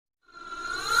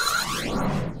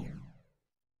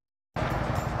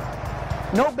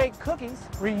No-bake cookies,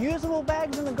 reusable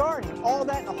bags in the garden, all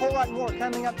that and a whole lot more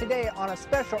coming up today on a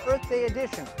special Earth Day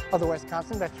edition of the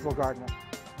Wisconsin Vegetable Gardener.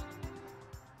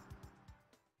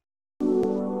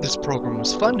 This program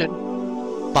was funded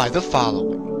by the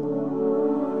following.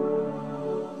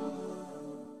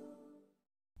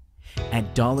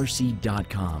 At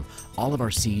DollarSeed.com, all of our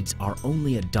seeds are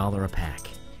only $1 a pack.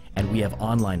 And we have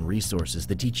online resources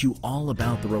that teach you all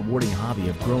about the rewarding hobby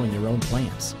of growing your own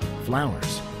plants,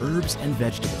 flowers, herbs, and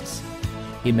vegetables.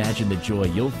 Imagine the joy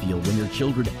you'll feel when your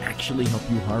children actually help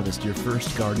you harvest your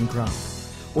first garden crop,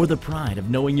 or the pride of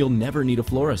knowing you'll never need a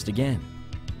florist again.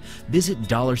 Visit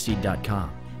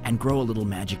DollarSeed.com and grow a little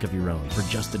magic of your own for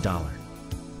just $1.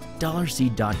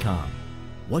 DollarSeed.com.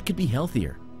 What could be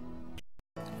healthier?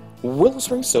 Willow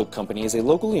Springs Soap Company is a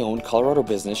locally owned Colorado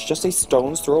business just a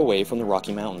stone's throw away from the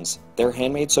Rocky Mountains. Their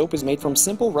handmade soap is made from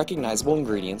simple, recognizable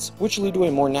ingredients, which lead to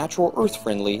a more natural,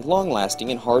 earth-friendly, long-lasting,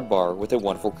 and hard bar with a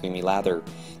wonderful creamy lather.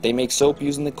 They make soap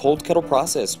using the cold kettle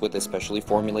process with a specially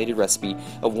formulated recipe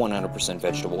of 100%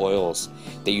 vegetable oils.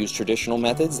 They use traditional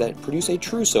methods that produce a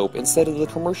true soap instead of the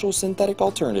commercial synthetic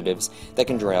alternatives that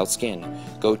can dry out skin.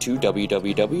 Go to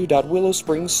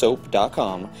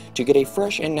www.willowspringssoap.com to get a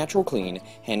fresh and natural clean,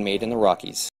 handmade in the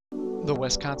Rockies. The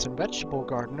Wisconsin Vegetable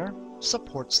Gardener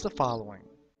supports the following.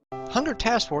 Hunger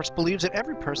Task Force believes that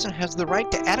every person has the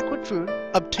right to adequate food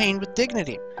obtained with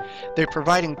dignity. They're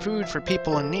providing food for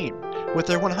people in need. With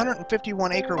their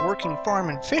 151-acre working farm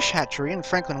and fish hatchery in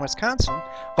Franklin, Wisconsin,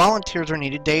 volunteers are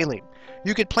needed daily.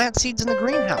 You could plant seeds in the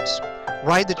greenhouse,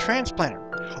 ride the transplanter,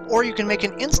 or you can make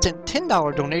an instant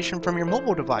 $10 donation from your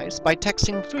mobile device by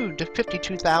texting food to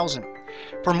 52,000.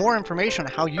 For more information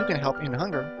on how you can help end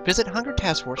hunger, visit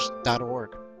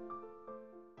hungertaskforce.org.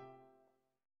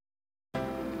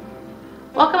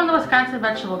 Welcome to Wisconsin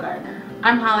Vegetable Gardener.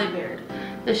 I'm Holly Baird.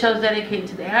 This show is dedicated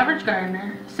to the average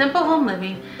gardener, simple home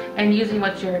living, and using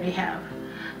what you already have.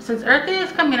 Since Earth Day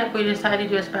is coming up, we decided to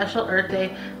do a special Earth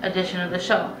Day edition of the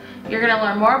show. You're going to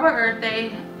learn more about Earth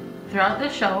Day throughout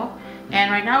this show,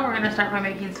 and right now we're going to start by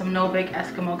making some no-bake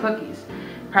Eskimo cookies.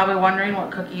 Probably wondering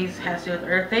what cookies has to do with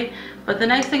Earth Day, but the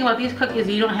nice thing about these cookies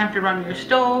is you don't have to run your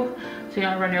stove, so you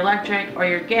don't run your electric or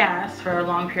your gas for a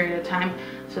long period of time,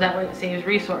 so that way it saves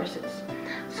resources.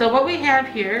 So what we have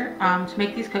here to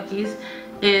make these cookies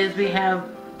is we have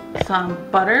some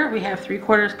butter. We have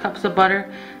 3/4 cups of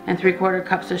butter and 3/4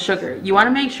 cups of sugar. You want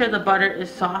to make sure the butter is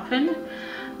softened.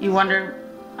 You wonder,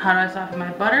 how do I soften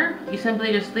my butter? You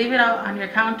simply just leave it out on your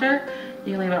counter.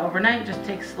 You can leave it overnight. It just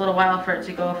takes a little while for it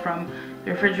to go from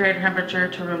refrigerator temperature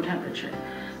to room temperature.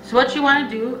 So what you want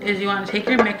to do is you want to take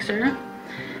your mixer,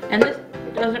 and this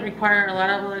doesn't require a lot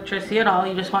of electricity at all.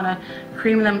 You just want to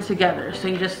cream them together. So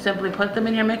you just simply put them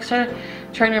in your mixer,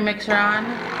 turn your mixer on,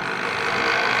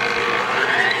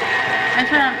 and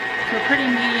turn it to a pretty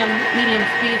medium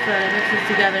speed so that it mixes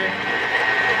together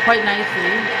quite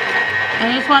nicely.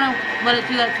 And you just want to let it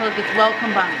do that until it gets well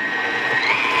combined.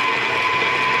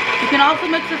 You can also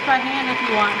mix this by hand if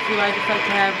you want to. I just like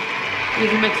to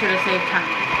use a mixer to save time.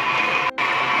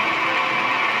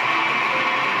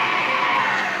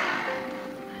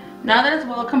 Now that it's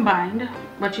well combined,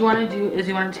 what you want to do is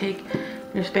you want to take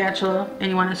your spatula and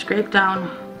you want to scrape down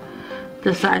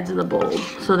the sides of the bowl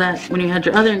so that when you add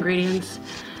your other ingredients,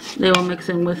 they will mix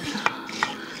in with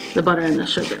the butter and the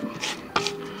sugar.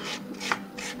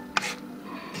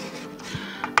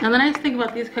 Now the nice thing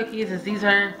about these cookies is these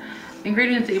are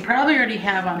ingredients that you probably already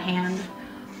have on hand,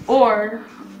 or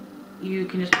you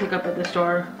can just pick up at the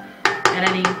store, at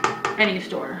any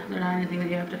store. They're not anything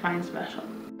that you have to find special.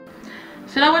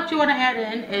 So now what you want to add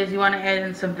in is you want to add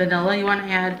in some vanilla. You want to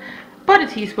add about a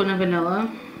teaspoon of vanilla.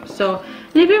 So,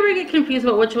 and if you ever get confused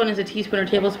about which one is a teaspoon or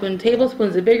tablespoon, tablespoon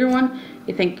is a bigger one.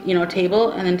 You think, you know,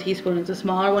 table, and then teaspoon is a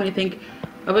smaller one. You think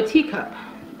of a teacup.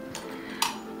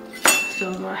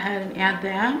 So go ahead and add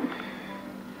that.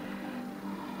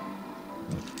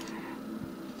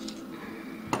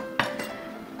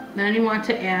 Then you want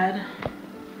to add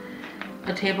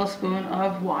a tablespoon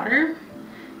of water.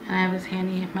 And I have this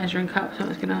handy measuring cup, so I'm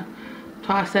just gonna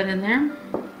toss that in there.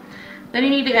 Then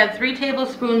you need to add 3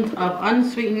 tablespoons of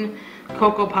unsweetened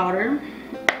cocoa powder.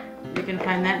 You can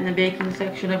find that in the baking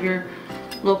section of your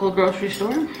local grocery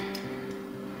store.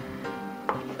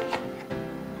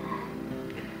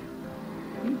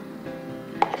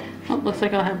 Oh, looks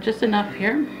like I'll have just enough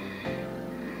here.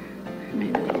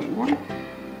 Maybe a little more.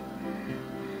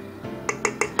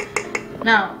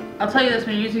 Now, I'll tell you this,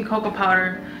 when you're using cocoa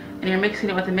powder and you're mixing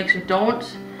it with the mixer, don't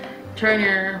turn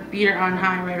your beater on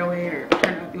high right away or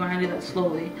turn it up. You want to do that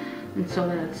slowly and so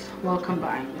that it's well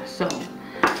combined. So,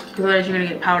 because otherwise you're going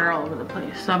to get powder all over the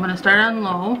place. So I'm going to start on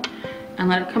low, and and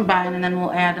let it combine, and then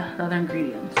we'll add the other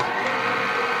ingredients.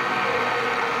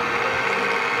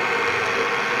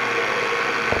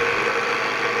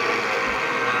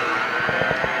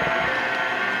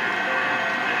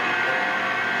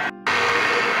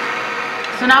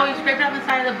 So now we've scraped it on the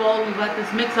side of the bowl, we've let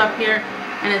this mix up here,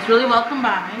 and it's really well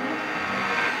combined.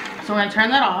 So we're going to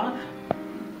turn that off,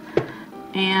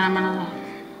 and I'm going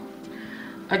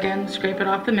to, again, scrape it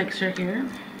off the mixer here.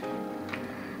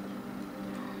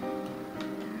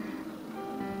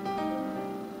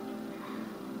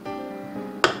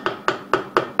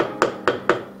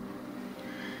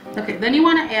 Okay, then you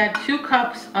want to add 2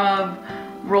 cups of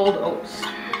rolled oats.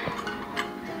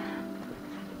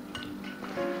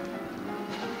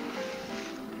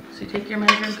 So you take your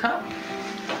measuring cup,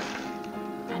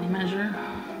 and you measure.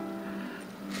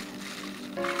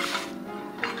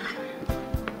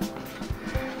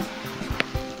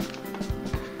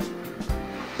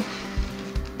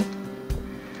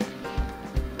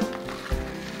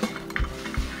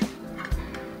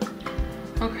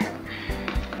 Okay.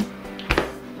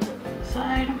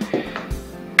 Side.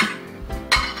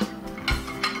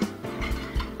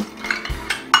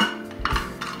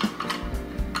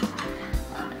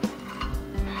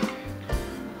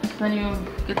 Then you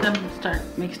get them to start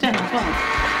mixed in as well.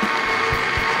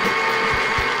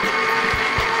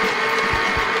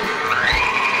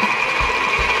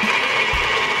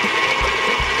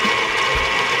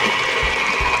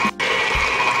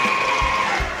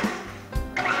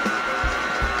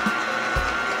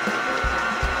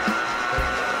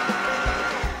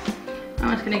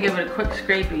 I'm just going to give it a quick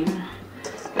scraping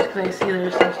because I see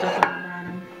there's some stuff on the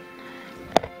bottom.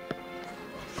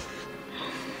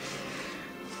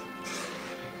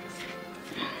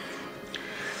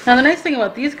 Now the nice thing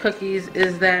about these cookies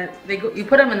is that you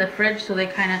put them in the fridge, so they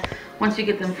kind of, once you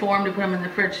get them formed, you put them in the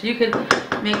fridge. So you could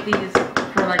make these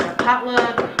for like a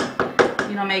potluck,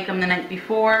 you know, make them the night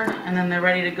before, and then they're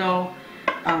ready to go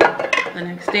the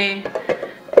next day.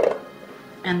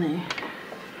 And they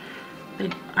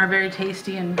are very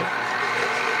tasty and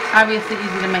obviously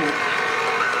easy to make.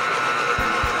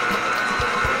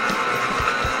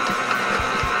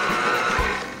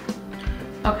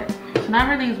 Okay, so now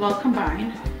everything's well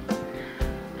combined.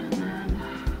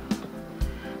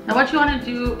 Now what you want to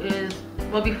do is,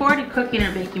 well, before any cooking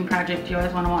or baking project, you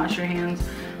always want to wash your hands,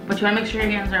 but you want to make sure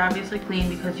your hands are obviously clean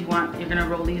because you're going to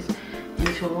roll these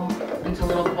into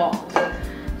little balls.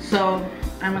 So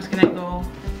I'm just going to go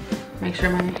make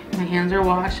sure my hands are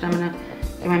washed. I'm going to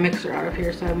get my mixer out of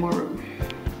here so I have more room.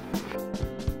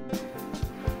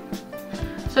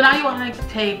 So now you want to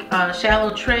take a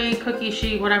shallow tray, cookie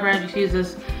sheet, whatever. I just use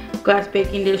this glass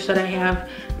baking dish that I have.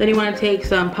 Then you want to take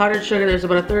some powdered sugar. There's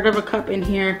about 1/3 cup in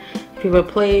here if you have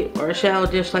a plate or a shallow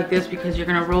dish like this, because you're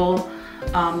going to roll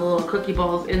the little cookie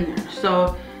balls in there.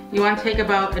 So you want to take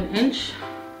about 1 inch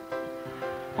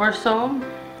or so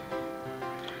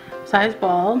size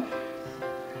ball.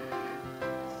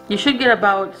 You should get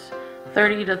about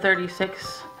 30 to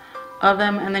 36 of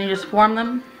them, and then you just form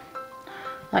them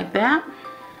like that,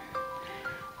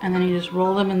 and then you just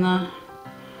roll them in the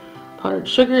powdered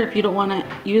sugar. If you don't want to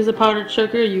use the powdered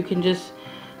sugar, you can just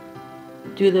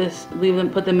do this,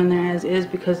 put them in there as is,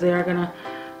 because they are going to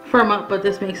firm up, but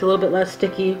this makes it a little bit less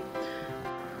sticky.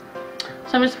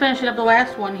 So I'm just finishing up the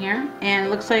last one here, and it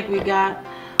looks like we got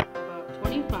about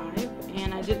 25,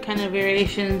 and I did kind of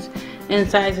variations in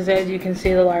sizes. As you can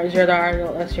see, the larger they are,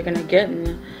 the less you're going to get, and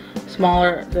the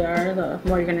smaller they are, the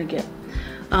more you're going to get.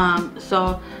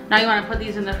 So now you want to put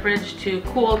these in the fridge to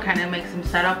cool, kind of makes them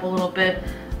set up a little bit.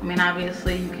 I mean,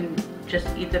 obviously you can just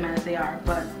eat them as they are,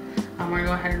 but we're going to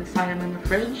go ahead and slide them in the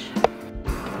fridge.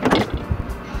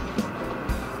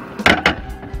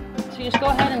 So you just go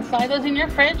ahead and slide those in your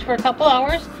fridge for a couple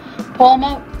hours, pull them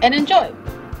out, and enjoy.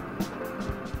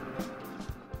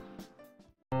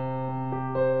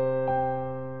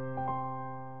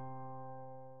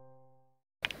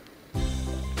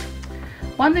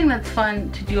 One thing that's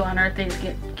fun to do on Earth Day is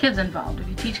get kids involved. If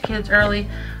you teach kids early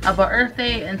about Earth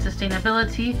Day and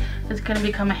sustainability, it's going to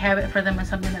become a habit for them and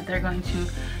something that they're going to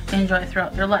enjoy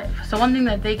throughout their life. So one thing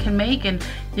that they can make, and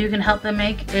you can help them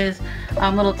make, is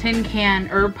little tin can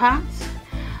herb pots.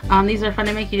 These are fun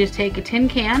to make. You just take a tin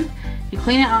can, you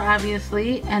clean it out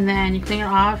obviously, and then you clean it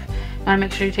off. You want to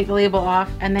make sure you take the label off,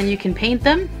 and then you can paint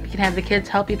them. You can have the kids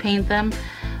help you paint them,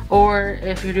 or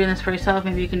if you're doing this for yourself,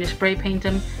 maybe you can just spray paint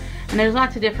them. And there's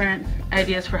lots of different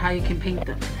ideas for how you can paint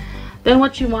them. Then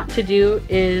what you want to do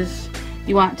is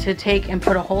you want to take and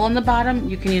put a hole in the bottom.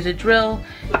 You can use a drill,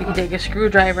 you can take a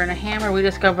screwdriver and a hammer. We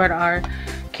discovered our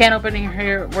can opener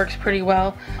here works pretty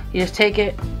well. You just take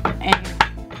it and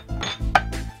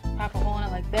pop a hole in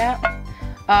it like that.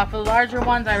 For the larger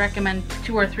ones, I recommend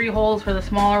 2 or 3 holes. For the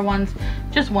smaller ones,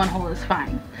 just 1 hole is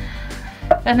fine.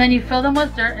 And then you fill them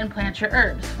with dirt and plant your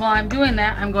herbs. While I'm doing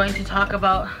that, I'm going to talk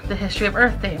about the history of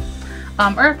Earth Day.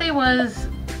 Earth Day was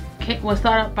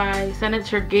thought up by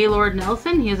Senator Gaylord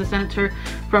Nelson. He is a senator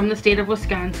from the state of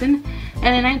Wisconsin.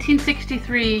 And in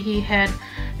 1963, he had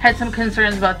some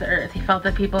concerns about the earth. He felt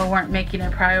that people weren't making a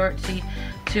priority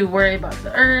to worry about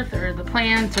the earth or the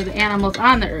plants or the animals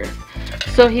on the earth.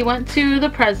 So he went to the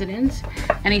president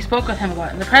and he spoke with him about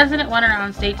it. And the president went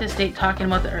around state to state talking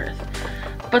about the earth.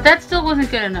 But that still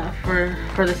wasn't good enough for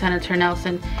the Senator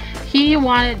Nelson. He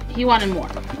wanted more.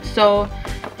 So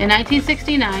in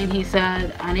 1969, he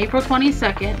said, on April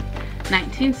 22nd,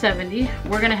 1970,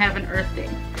 we're going to have an Earth Day.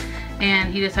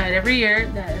 And he decided every year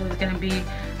that it was going to be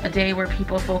a day where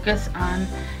people focus on,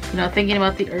 thinking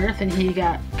about the earth. And he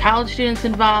got college students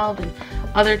involved and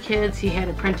other kids. He had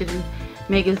it printed in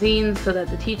magazines so that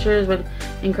the teachers would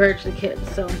encourage the kids.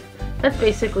 So that's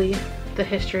basically the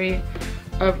history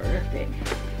of Earth Day.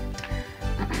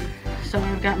 So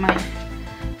I've got my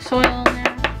soil in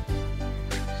there.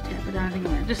 Just tap it down, I think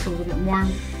I'm just a little bit more.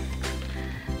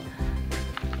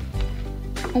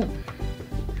 Oh,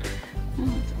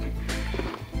 that's okay.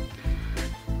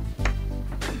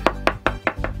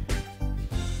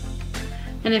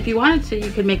 And if you wanted to,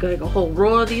 you could make like a whole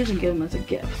row of these and give them as a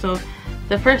gift. So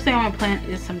the first thing I'm going to plant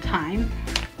is some thyme.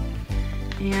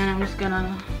 And I'm just going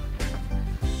to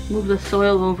move the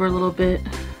soil over a little bit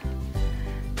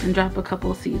and drop a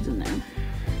couple of seeds in there.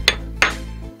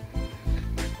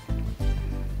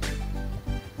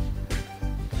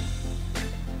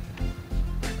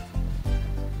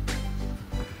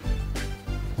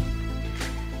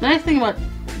 The nice thing about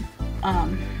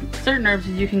certain herbs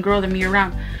is you can grow them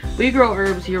year-round. We grow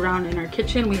herbs year-round in our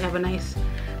kitchen. We have a nice,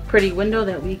 pretty window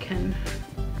that we can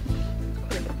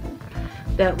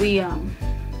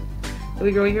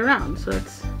we grow year-round. So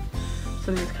that's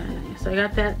something that's kind of nice. So I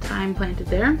got that thyme planted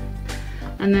there,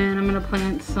 and then I'm gonna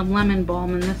plant some lemon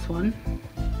balm in this one.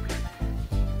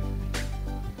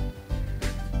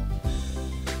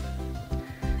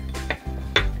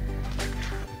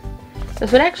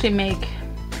 This would actually make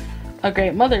a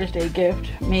great Mother's Day gift.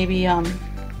 Maybe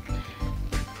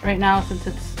right now, since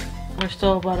we're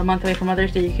still about a month away from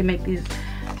Mother's Day, you can make these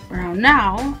around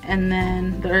now, and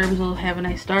then the herbs will have a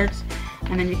nice starts,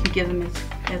 and then you can give them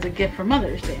as a gift for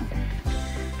Mother's Day.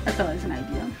 That's always an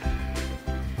idea.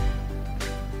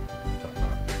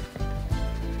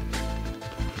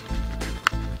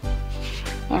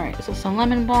 Alright, so some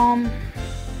lemon balm.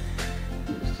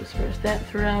 Let's disperse that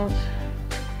throughout.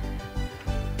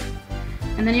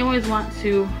 And then you always want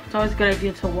to, it's always a good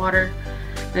idea to water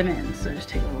them in. So just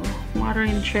take a little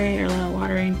watering tray or a little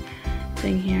watering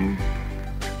thing here.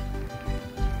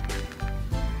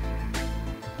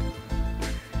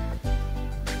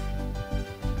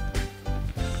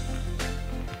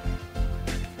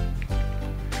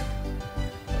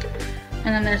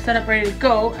 And then they're set up ready to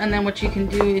go. And then what you can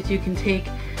do is you can take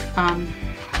some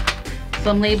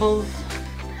labels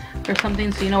or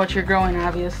something so you know what you're growing,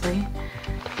 obviously,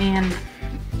 and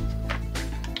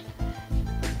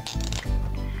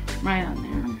right on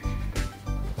there.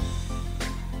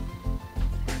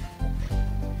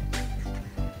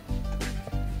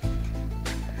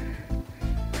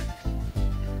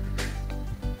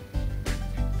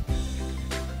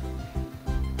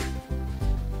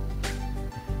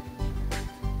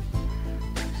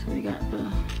 So we got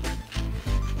the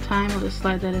thyme, we'll just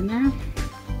slide that in there.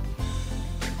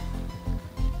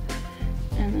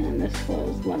 And then this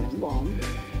was lemon balm.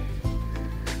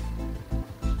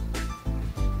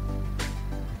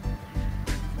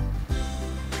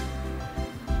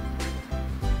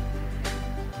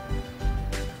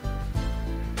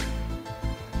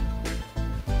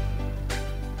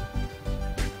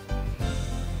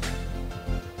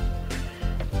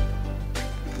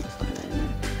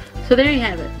 So there you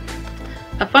have it.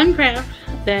 A fun craft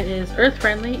that is earth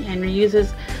friendly and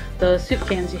reuses those soup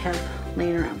cans you have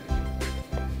laying around.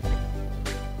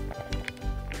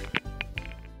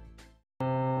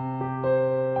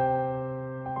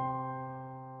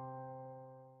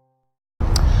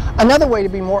 Another way to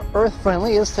be more earth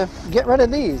friendly is to get rid of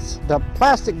these, the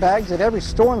plastic bags that every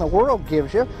store in the world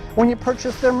gives you when you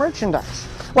purchase their merchandise.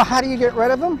 Well, how do you get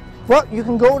rid of them? Well, you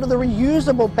can go to the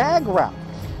reusable bag route.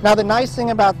 Now, the nice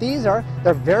thing about these are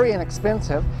they're very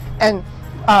inexpensive, and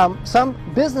some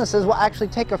businesses will actually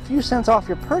take a few cents off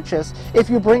your purchase if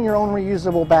you bring your own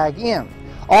reusable bag in.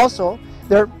 Also,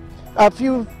 they're a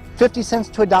few 50 cents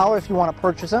to $1 if you want to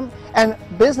purchase them, and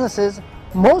businesses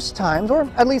most times, or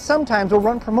at least sometimes, will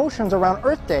run promotions around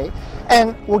Earth Day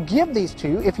and will give these to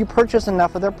you if you purchase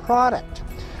enough of their product.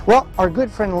 Well, our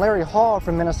good friend Larry Hall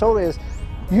from Minnesota is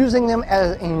using them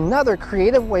as another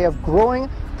creative way of growing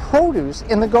produce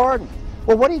in the garden.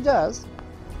 Well, what he does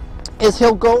is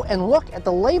he'll go and look at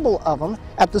the label of them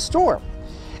at the store.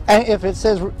 And if it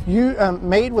says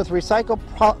made with recycled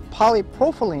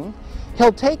polypropylene,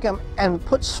 he'll take them and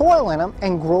put soil in them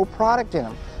and grow product in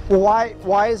them. Well,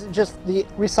 why is it just the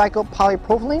recycled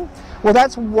polypropylene? Well,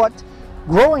 that's what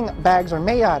growing bags are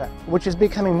made out of, which is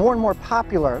becoming more and more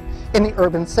popular in the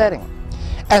urban setting.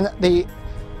 And the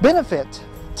benefit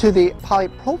to the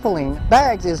polypropylene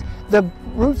bags is the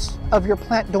roots of your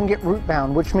plant don't get root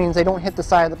bound, which means they don't hit the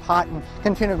side of the pot and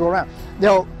continue to go around.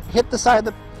 They'll hit the side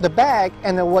of the bag,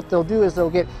 and then what they'll do is they'll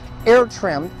get air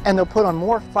trimmed, and they'll put on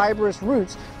more fibrous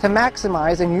roots to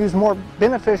maximize and use more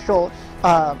beneficial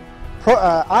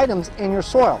items in your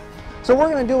soil. So we're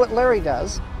going to do what Larry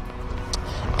does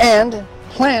and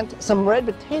plant some red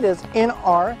potatoes in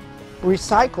our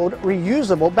recycled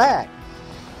reusable bag.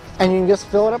 And you can just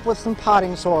fill it up with some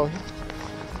potting soil.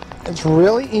 It's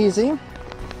really easy.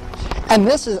 And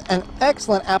this is an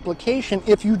excellent application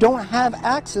if you don't have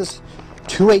access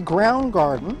to a ground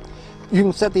garden. You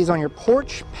can set these on your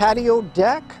porch, patio,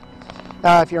 deck.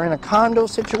 If you're in a condo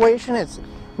situation, it's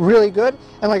really good.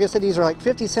 And like I said, these are like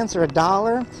 50 cents or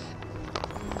 $1.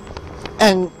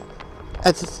 And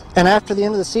after the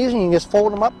end of the season, you can just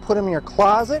fold them up, put them in your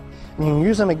closet, and you can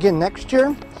use them again next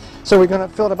year. So we're going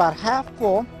to fill it about half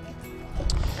full.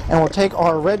 And we'll take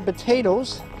our red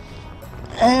potatoes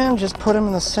and just put them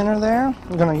in the center there.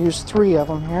 I'm going to use 3 of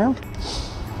them here.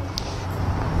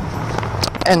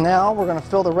 And now we're going to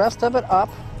fill the rest of it up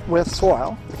with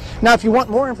soil. Now, if you want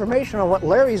more information on what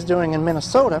Larry's doing in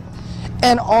Minnesota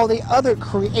and all the other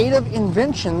creative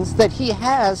inventions that he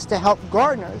has to help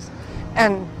gardeners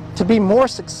and to be more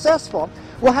successful,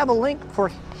 we'll have a link for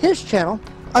his channel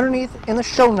underneath in the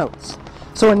show notes.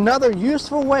 So another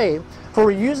useful way for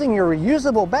reusing your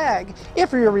reusable bag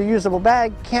if your reusable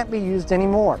bag can't be used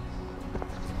anymore.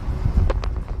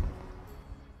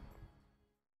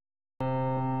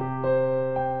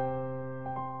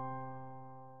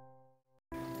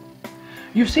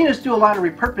 You've seen us do a lot of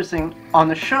repurposing on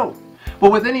the show,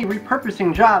 but with any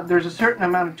repurposing job, there's a certain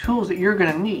amount of tools that you're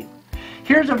going to need.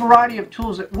 Here's a variety of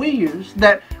tools that we use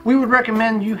that we would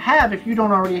recommend you have if you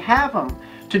don't already have them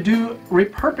to do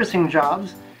repurposing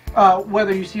jobs,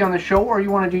 whether you see on the show or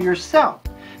you want to do yourself.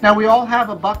 Now, we all have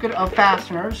a bucket of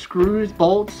fasteners, screws,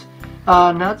 bolts,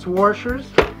 nuts, washers.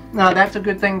 Now, that's a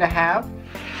good thing to have.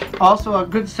 Also, a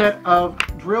good set of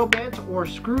drill bits or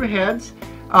screw heads.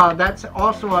 That's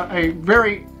also a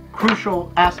very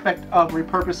crucial aspect of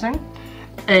repurposing.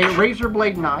 A razor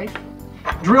blade knife.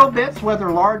 Drill bits,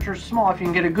 whether large or small. If you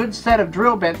can get a good set of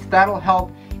drill bits, that'll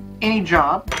help any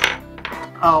job.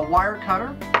 Wire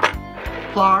cutter.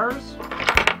 Pliers.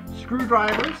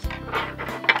 Screwdrivers.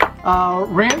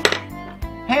 Wrench.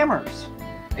 Hammers.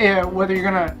 Whether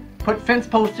you're going to put fence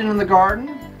posts in the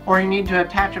garden or you need to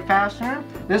attach a fastener.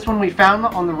 This one we found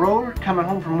on the road coming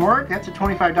home from work. That's a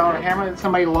 $25 hammer that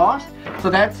somebody lost. So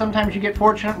that sometimes you get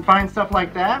fortunate and find stuff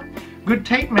like that. Good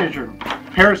tape measure.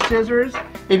 Pair of scissors.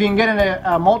 If you can get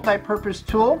a multi-purpose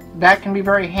tool, that can be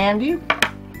very handy.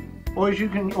 Always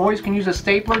can use a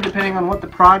stapler depending on what the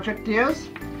project is.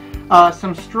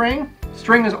 Some string.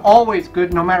 String is always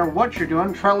good no matter what you're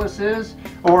doing, trellises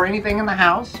or anything in the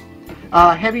house.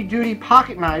 Heavy-duty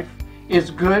pocket knife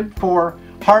is good for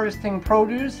harvesting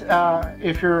produce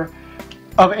if you're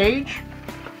of age.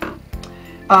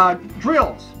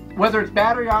 Drills, whether it's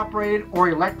battery operated or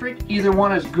electric, either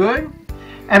one is good.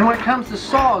 And when it comes to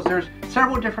saws, there's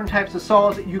several different types of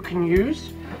saws that you can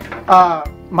use.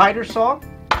 Miter saw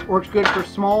works good for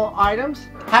small items.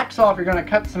 Hacksaw if you're going to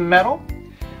cut some metal.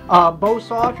 Bow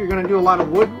saw if you're going to do a lot of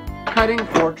wood cutting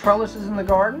for trellises in the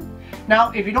garden.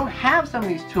 Now, if you don't have some of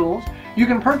these tools, you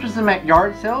can purchase them at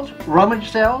yard sales,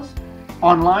 rummage sales,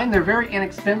 online. They're very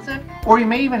inexpensive. Or you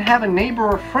may even have a neighbor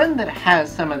or friend that has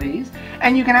some of these,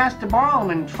 and you can ask to borrow them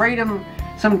and trade them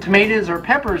some tomatoes or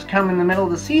peppers come in the middle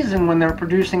of the season when they're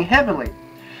producing heavily.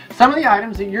 Some of the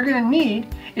items that you're going to need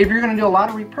if you're going to do a lot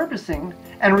of repurposing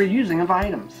and reusing of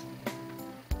items.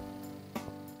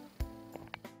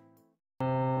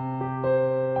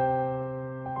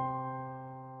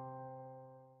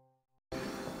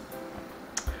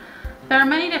 There are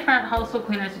many different household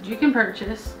cleaners that you can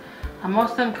purchase.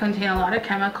 Most of them contain a lot of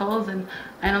chemicals, and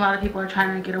a lot of people are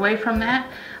trying to get away from that.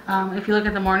 If you look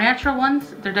at the more natural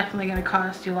ones, they're definitely going to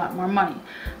cost you a lot more money.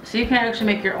 So you can actually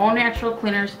make your own natural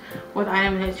cleaners with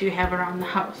items that you have around the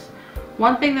house.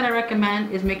 One thing that I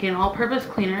recommend is making an all-purpose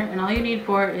cleaner, and all you need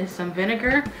for it is some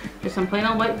vinegar, just some plain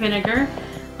old white vinegar,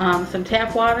 some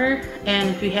tap water, and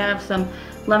if you have some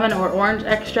lemon or orange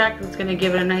extract. That's going to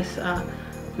give it a nice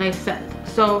nice scent.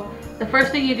 So the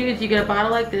first thing you do is you get a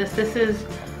bottle like this. This is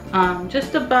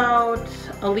just about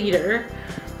a liter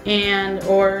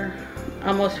or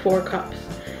almost 4 cups.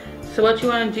 So what you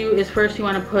want to do is first you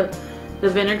want to put the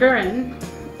vinegar in,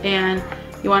 and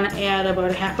you want to add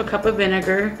about 1/2 cup of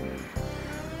vinegar.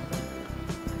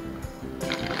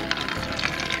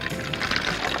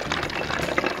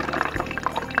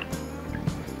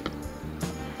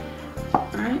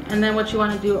 Alright, and then what you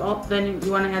want to do, then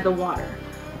you want to add the water.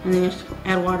 And then you just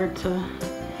add water to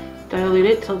dilute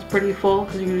it till it's pretty full,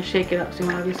 because you're going to shake it up. So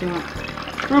you want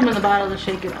room in the bottle to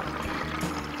shake it up.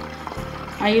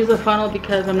 I use a funnel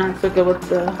because I'm not so good with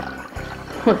the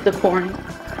pouring.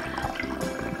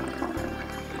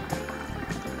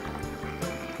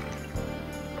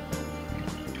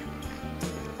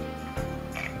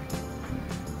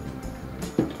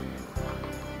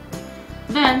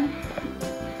 Then,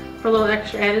 for a little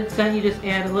extra added scent, you just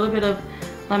add a little bit of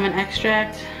lemon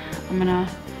extract. I'm gonna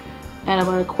add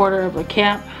about 1/4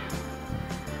 cap,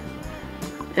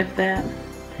 if that.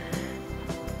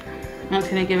 That's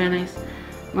gonna give it a nice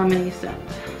lemony scent.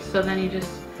 So then you just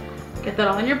get that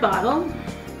all in your bottle.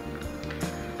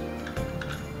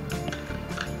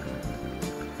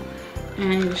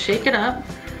 And you just shake it up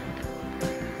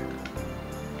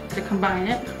to combine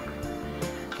it.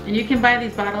 And you can buy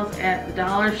these bottles at the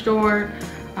dollar store.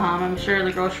 I'm sure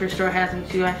the grocery store has them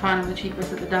too. I found them the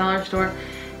cheapest at the dollar store.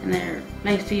 And they're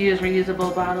nice to use,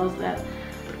 reusable bottles that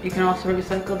you can also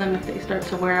recycle them if they start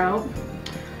to wear out.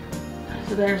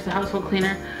 So there's the household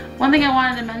cleaner. One thing I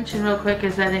wanted to mention real quick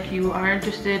is that if you are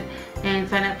interested in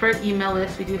signing up for an email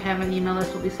list, we do have an email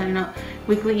list. We'll be sending out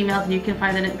weekly emails, and you can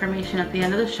find that information at the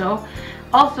end of the show.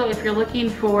 Also, if you're looking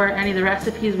for any of the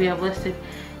recipes we have listed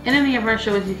in any of our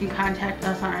shows, you can contact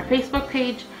us on our Facebook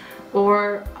page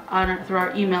or through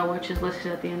our email, which is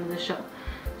listed at the end of the show.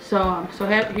 So,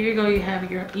 here you go. You have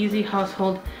your easy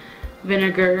household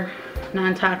vinegar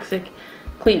non-toxic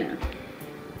cleaner.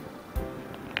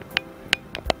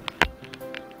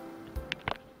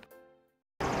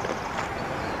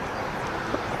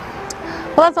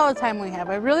 Well, that's all the time we have.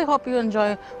 I really hope you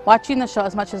enjoy watching the show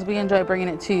as much as we enjoy bringing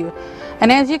it to you.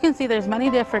 And as you can see, there's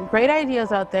many different great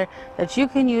ideas out there that you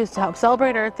can use to help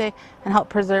celebrate Earth Day and help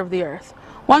preserve the Earth.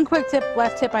 One quick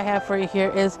last tip I have for you here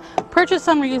is purchase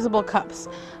some reusable cups.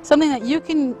 Something that you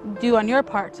can do on your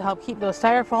part to help keep those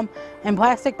styrofoam and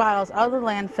plastic bottles out of the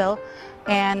landfill,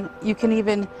 and you can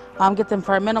even get them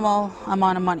for a minimal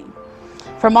amount of money.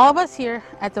 From all of us here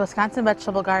at the Wisconsin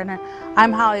Vegetable Gardener,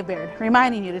 I'm Holly Baird,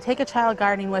 reminding you to take a child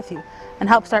gardening with you and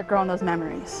help start growing those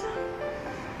memories.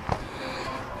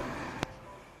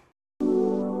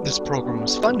 This program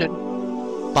was funded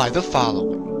by the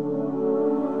following.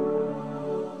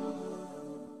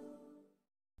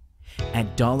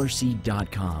 At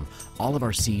DollarSeed.com, all of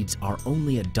our seeds are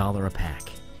only $1 a pack.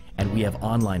 And we have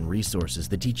online resources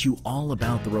that teach you all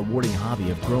about the rewarding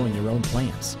hobby of growing your own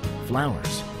plants,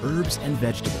 flowers, herbs, and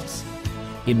vegetables.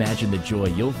 Imagine the joy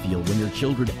you'll feel when your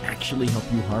children actually help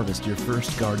you harvest your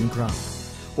first garden crop,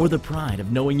 or the pride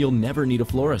of knowing you'll never need a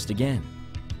florist again.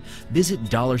 Visit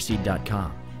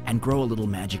DollarSeed.com and grow a little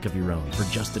magic of your own for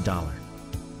just $1.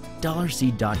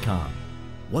 DollarSeed.com.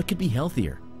 What could be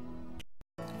healthier?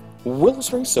 Willow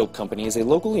Springs Soap Company is a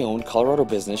locally owned Colorado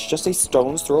business just a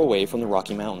stone's throw away from the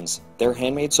Rocky Mountains. Their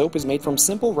handmade soap is made from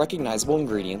simple, recognizable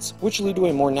ingredients, which lead to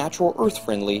a more natural,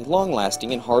 earth-friendly,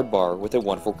 long-lasting, and hard bar with a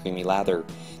wonderful creamy lather.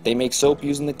 They make soap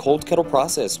using the cold kettle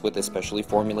process with a specially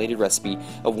formulated recipe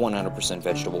of 100%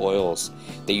 vegetable oils.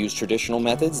 They use traditional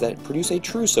methods that produce a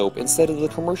true soap instead of the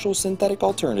commercial synthetic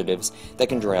alternatives that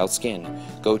can dry out skin.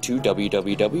 Go to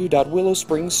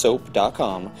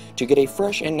www.willowspringssoap.com to get a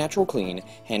fresh and natural clean,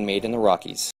 handmade in the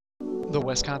Rockies. The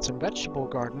Wisconsin Vegetable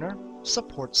Gardener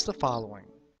supports the following.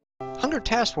 Hunger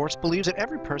Task Force believes that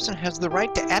every person has the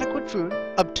right to adequate food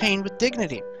obtained with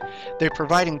dignity. They're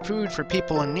providing food for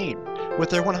people in need. With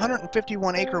their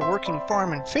 151-acre working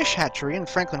farm and fish hatchery in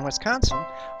Franklin, Wisconsin,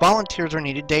 volunteers are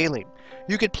needed daily.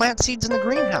 You could plant seeds in the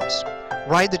greenhouse,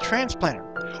 ride the transplanter,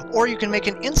 or you can make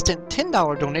an instant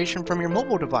 $10 donation from your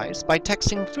mobile device by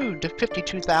texting food to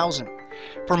 52,000.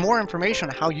 For more information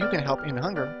on how you can help end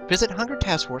hunger, visit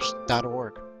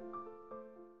hungertaskforce.org.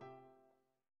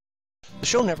 The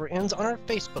show never ends on our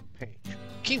Facebook page.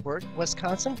 Keyword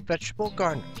Wisconsin Vegetable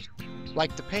Gardeners.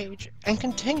 Like the page and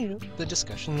continue the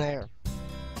discussion there.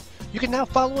 You can now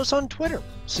follow us on Twitter,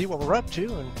 see what we're up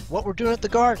to and what we're doing at the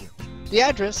garden. The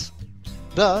address,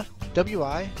 the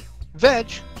W-I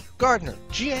Veg Gardener,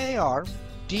 G-A-R-D-E-N-R.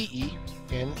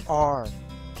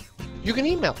 You can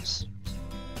email us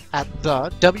at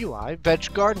the WI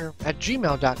Veg Gardener at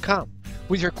gmail.com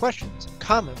with your questions,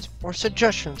 comments, or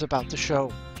suggestions about the show.